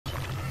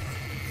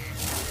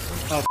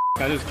Oh,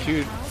 I just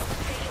queued.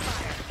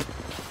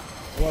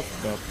 What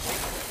the?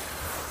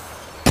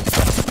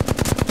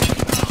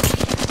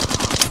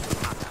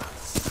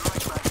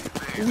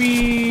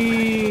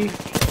 Wee!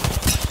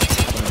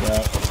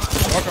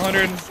 Walk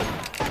 100.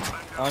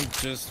 I'm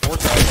just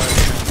forced out by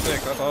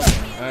 6. That's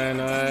awesome. And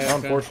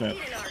unfortunate.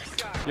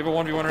 You have a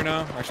 1v1 right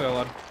now? Actually, I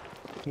lied.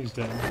 He's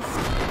dead.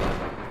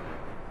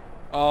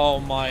 Oh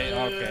my.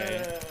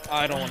 Okay.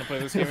 I don't want to play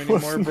this game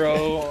anymore,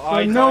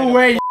 bro. No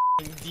way.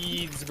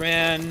 Deeds,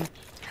 man.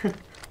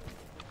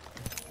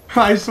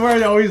 I swear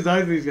I always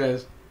die to these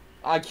guys.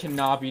 I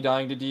cannot be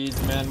dying to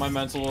Deeds, man. My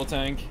mental will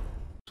tank.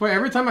 Wait,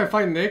 every time I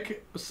fight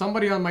Nick,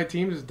 somebody on my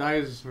team just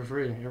dies for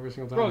free every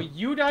single time. Bro,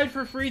 you died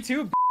for free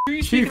too? Who are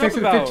you She fixed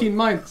it in 15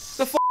 months.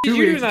 The f did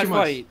you do in that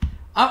fight?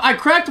 I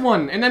cracked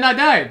one and then I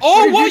died.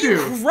 Oh, what? You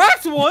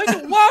cracked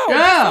one? Wow.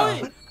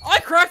 Yeah. I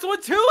cracked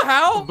one too,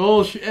 Hal.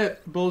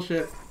 Bullshit.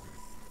 Bullshit.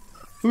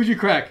 Who'd you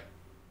crack?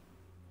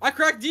 I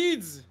cracked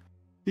Deeds.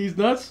 These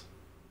nuts?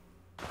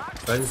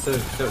 Presence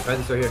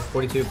are here.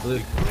 42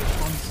 blue.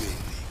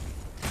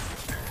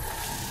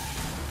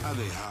 Are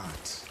they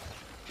hot?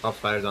 Pop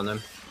spiders on them.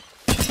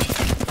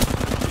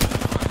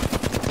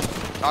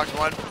 Knocked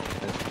one.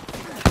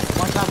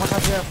 One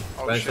time here.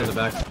 Oh, Presence shit. in the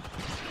back.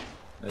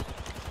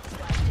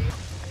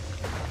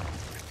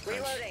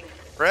 Reloading.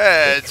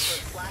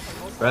 Reds.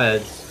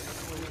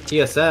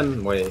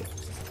 TSM. Wait.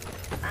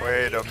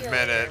 Wait a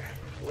minute.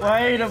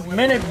 Wait a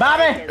minute,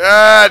 Bobby.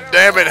 God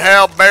damn it,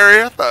 Hal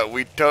Berry. I thought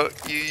we taught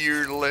you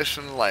your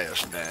lesson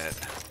last night.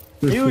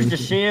 Use the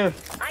shiv.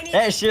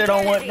 That shit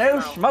don't want no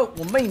smoke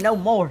with me no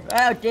more.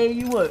 I'll tell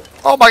you what.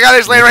 Oh my god,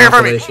 he's laying right here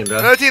for me. Bro.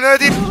 Another team, another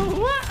team.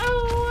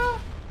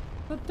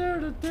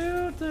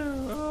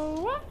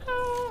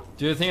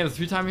 Do you think it's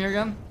 3-time here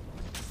again?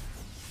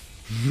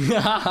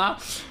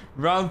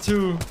 Round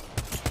 2.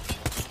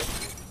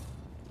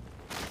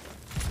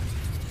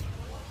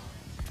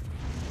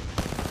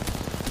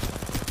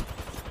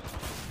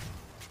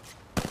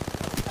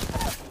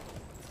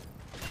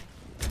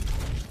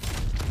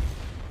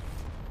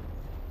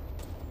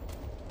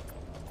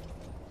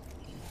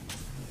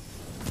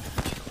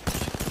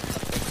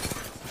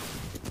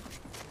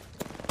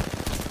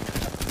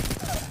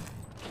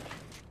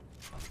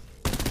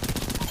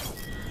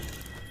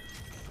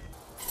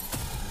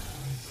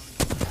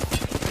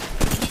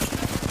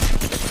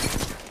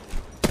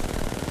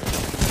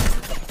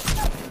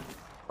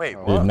 Wait,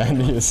 Dude, what?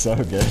 Mande is so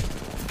good.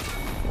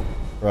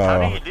 Bro. How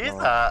do you do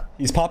that?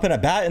 He's popping a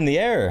bat in the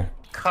air.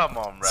 Come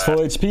on, It's bro.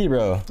 full HP,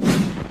 bro.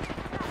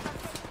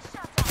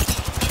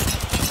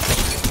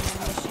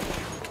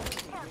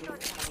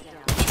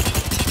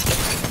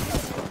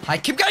 I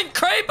keep getting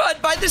crabered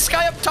by this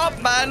guy up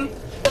top, man.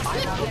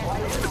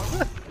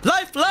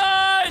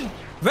 Lifeline!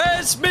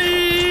 Where's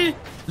me?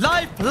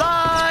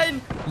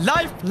 Lifeline!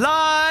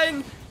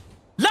 Lifeline!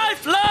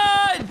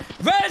 Lifeline!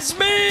 Where's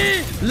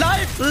me?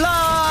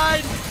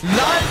 Lifeline!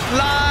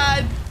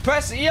 Lifeline!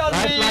 Press E on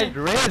me!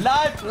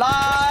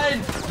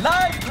 Lifeline!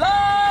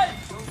 Lifeline!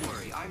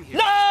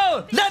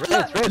 No!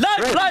 Lifeline!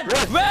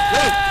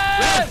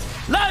 Where's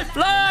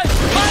Lifeline!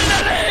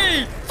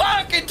 Finally!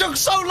 Fuck! It took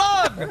so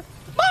long!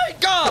 My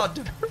God!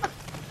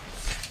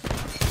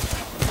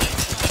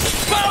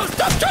 Bro,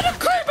 stop trying to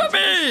creep at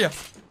me!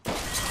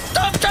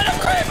 Stop trying to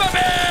creep at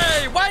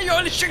me! Why are you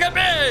only shooting at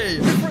me?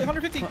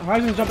 150.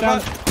 Horizon, jump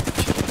down.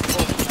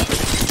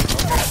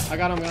 I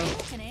got him.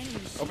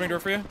 Opening door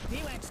for you.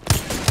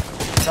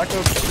 Back to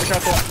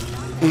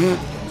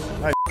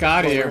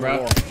Got here,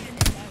 bro.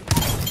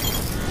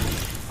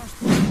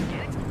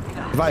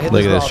 If I hit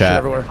Look at this chat.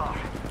 everywhere.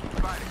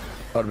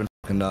 That would've been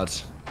fucking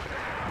nuts.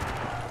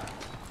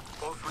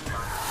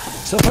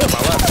 So far, my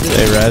left.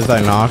 Hey, Rez,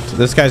 I knocked.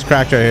 This guy's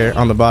cracked right here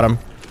on the bottom.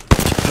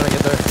 Trying to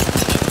get there.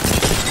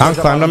 Tom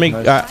climbed on me.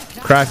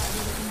 Cracked.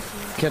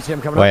 Can't see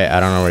him coming Wait, I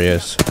don't know where he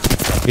is.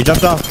 He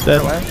jumped off.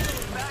 Dead.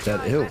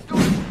 Dead. Ew.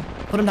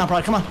 Put him down,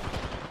 bro. Come on.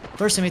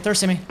 Thirsting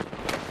me.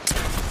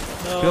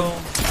 No.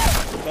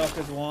 Valk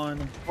is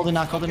one. Hold it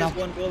now.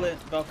 One bullet.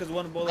 Valk is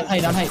one bullet.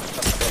 Down height.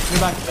 You're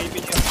back.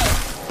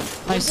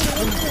 Nice.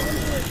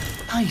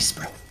 Nice,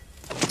 bro.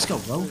 Let's go,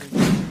 Rogue.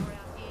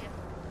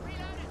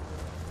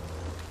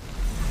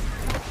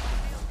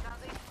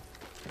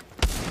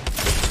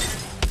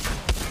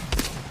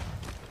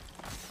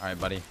 Alright,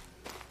 buddy.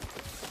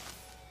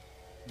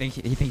 He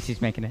thinks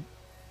he's making it.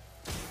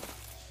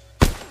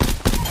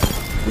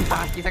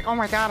 He's like, oh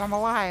my god, I'm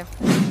alive.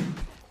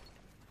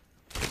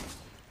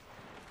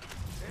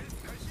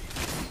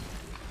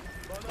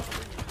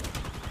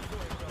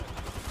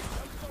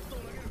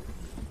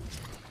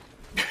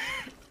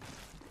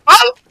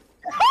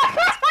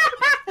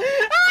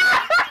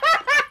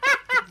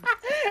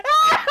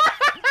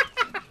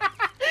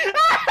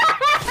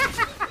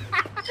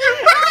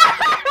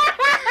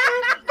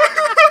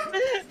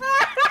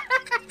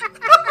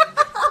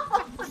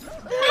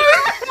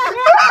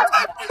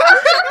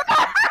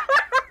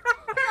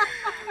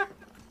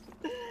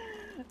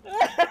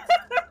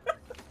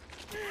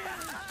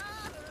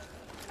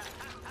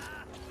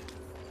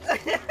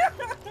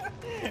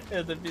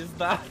 Это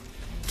пизда.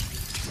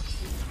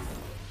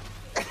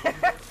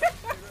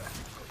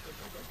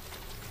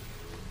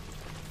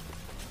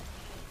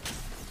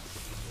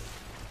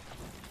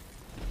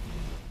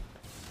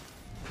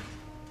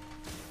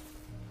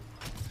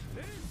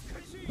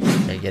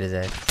 Hey, get his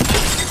ass.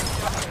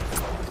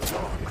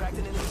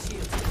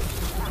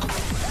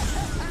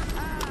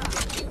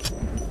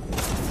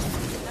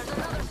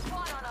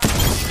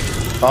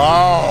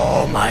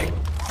 Oh my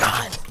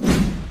god.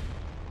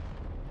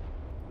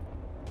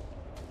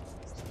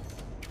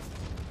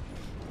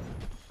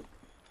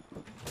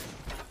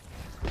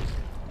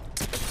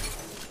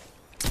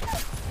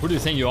 Who do you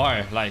think you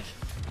are? Like,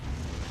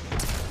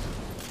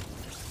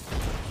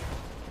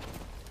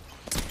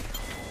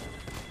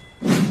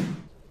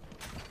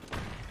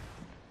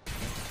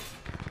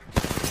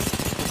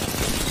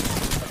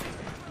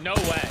 no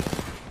way.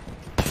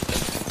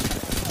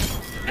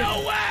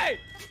 No way!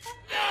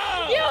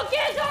 No! You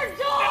kids are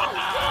dog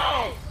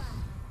shit!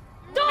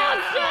 Dog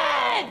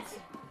shit!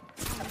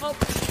 Oh.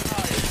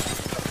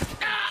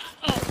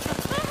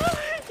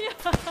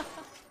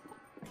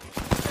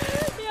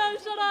 Yeah,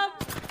 shut up.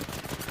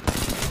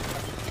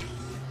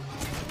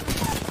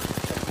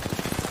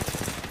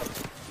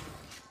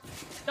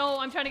 No,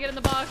 I'm trying to get in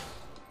the box.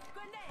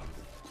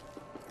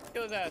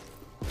 Kill his ass.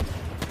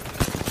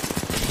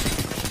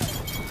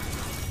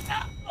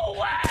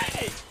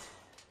 Away!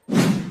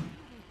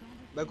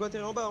 Bah quoi,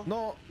 t'es en bas hein?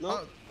 Non, non.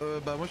 Ah,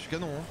 bah moi je suis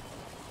canon. Hein.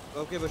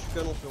 Ah, ok, bah je suis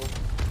canon frérot.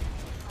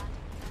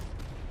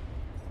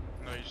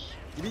 Nice.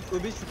 Limite,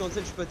 OB, je suis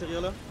cancel, je suis pas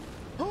atterrir là.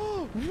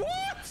 Oh, what?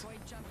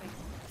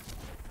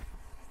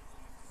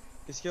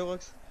 Qu'est-ce qu'il y a,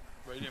 Rox?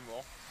 Bah il est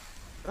mort.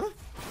 Hein?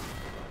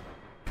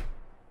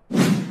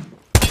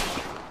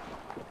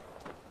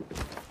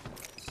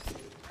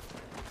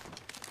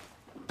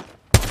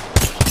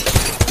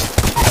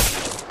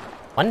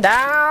 One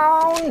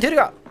down, two to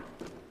go.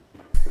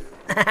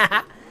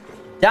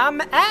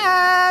 Dumb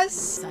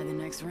ass. Inside the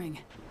next ring,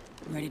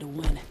 ready to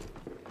win.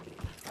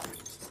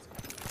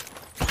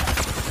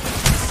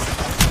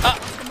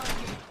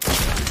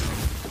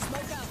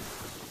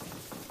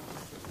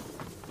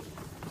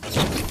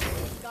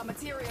 Got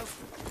materials.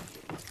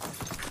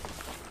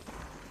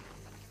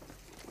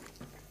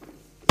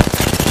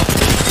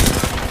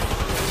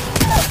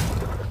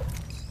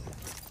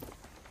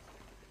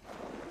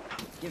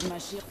 Give my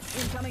shield.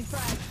 Incoming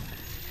frag.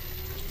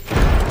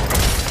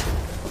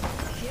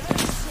 Give it a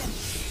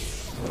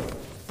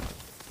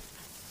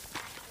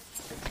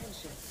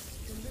shit.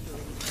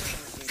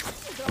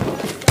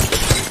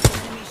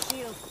 Enemy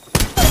shield.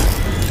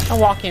 Don't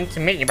walk into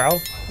me, bro.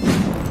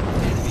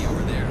 Enemy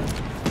over there.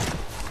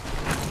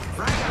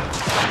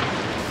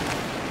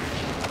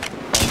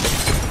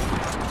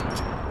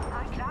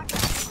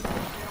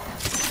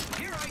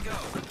 Here I go.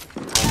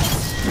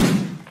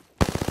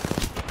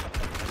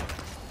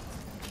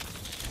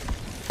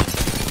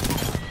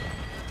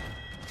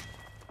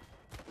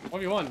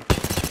 1v1.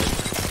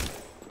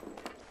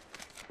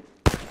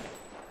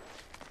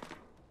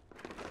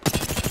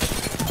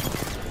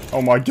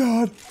 Oh my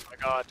god. Oh my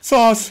god.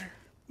 Sauce.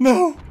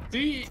 No.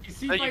 See,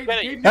 No, if I you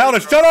can't- gave you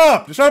Alex, shut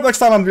up. Shut up next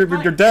time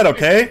you're dead,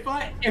 okay?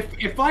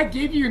 If I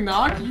give you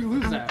knock, you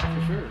lose that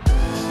for sure.